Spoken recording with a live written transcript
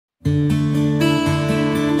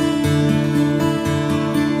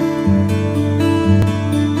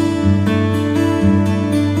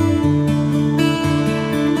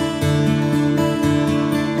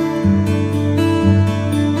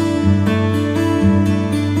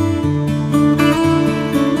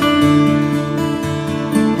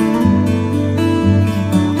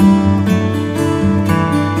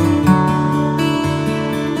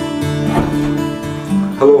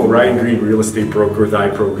estate broker with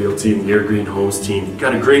iPro Realty and the Air Green Homes team. We've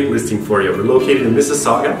got a great listing for you. We're located in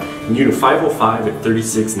Mississauga in Unit 505 at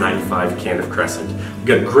 3695 Kaneff Crescent. We've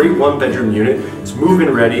got a great one-bedroom unit. It's move-in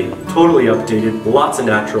ready, totally updated, lots of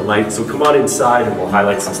natural light. So come on inside and we'll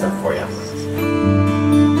highlight some stuff for you.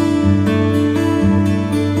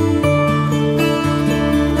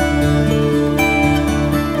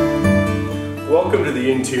 Welcome to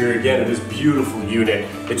the interior again of this beautiful unit.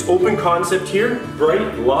 It's open concept here,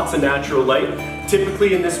 bright, lots of natural light.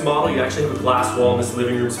 Typically in this model you actually have a glass wall in this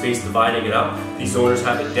living room space dividing it up. These owners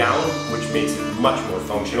have it down, which makes it much more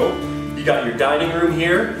functional. You got your dining room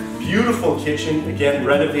here, beautiful kitchen, again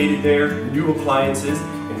renovated there, new appliances,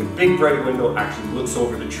 and the big bright window actually looks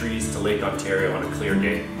over the trees to Lake Ontario on a clear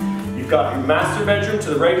day. You've got your master bedroom to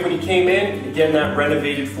the right when you came in, again that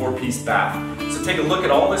renovated 4-piece bath. So take a look at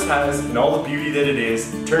all this has and all the beauty that it is,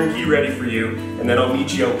 turnkey ready for you, and then I'll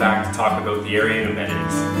meet you out back to talk about the area and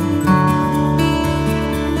amenities.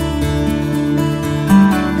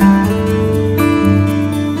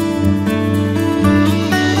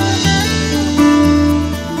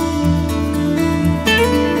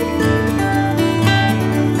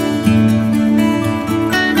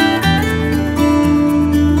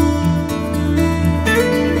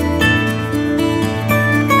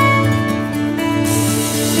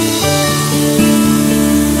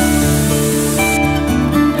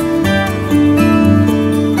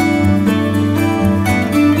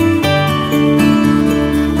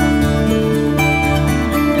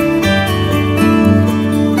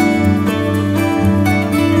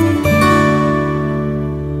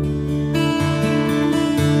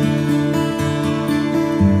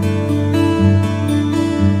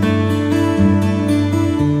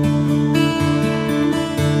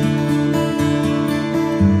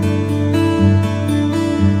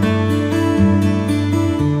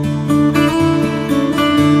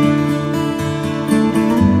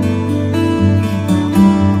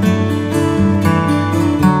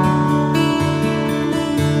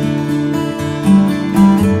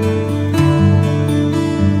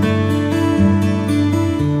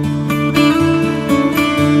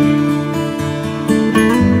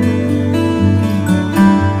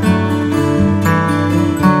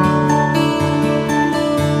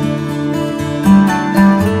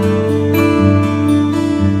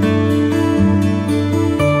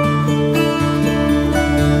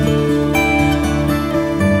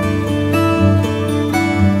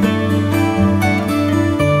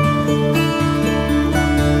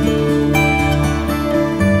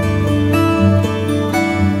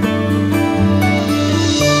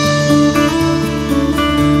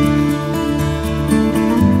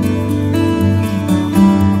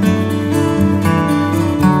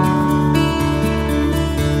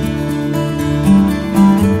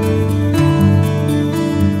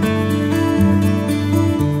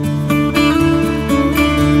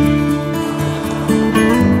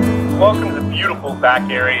 Welcome to the beautiful back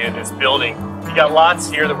area of this building. You got lots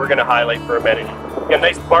here that we're going to highlight for amenity. You got a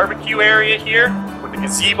nice barbecue area here with a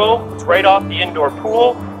gazebo. It's right off the indoor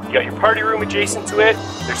pool. You got your party room adjacent to it.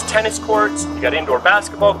 There's tennis courts, you got indoor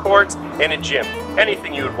basketball courts, and a gym.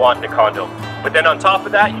 Anything you would want in a condo. But then on top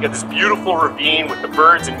of that, you got this beautiful ravine with the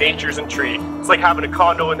birds and natures and tree. It's like having a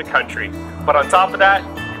condo in the country. But on top of that,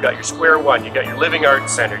 you got your Square One, you got your Living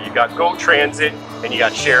Arts Center, you got Go Transit, and you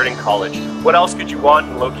got Sheridan College. What else could you want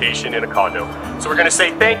in location in a condo? So we're going to say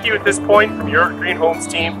thank you at this point from your Green Homes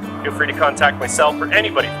team. Feel free to contact myself or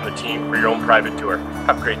anybody from the team for your own private tour.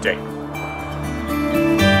 Have a great day.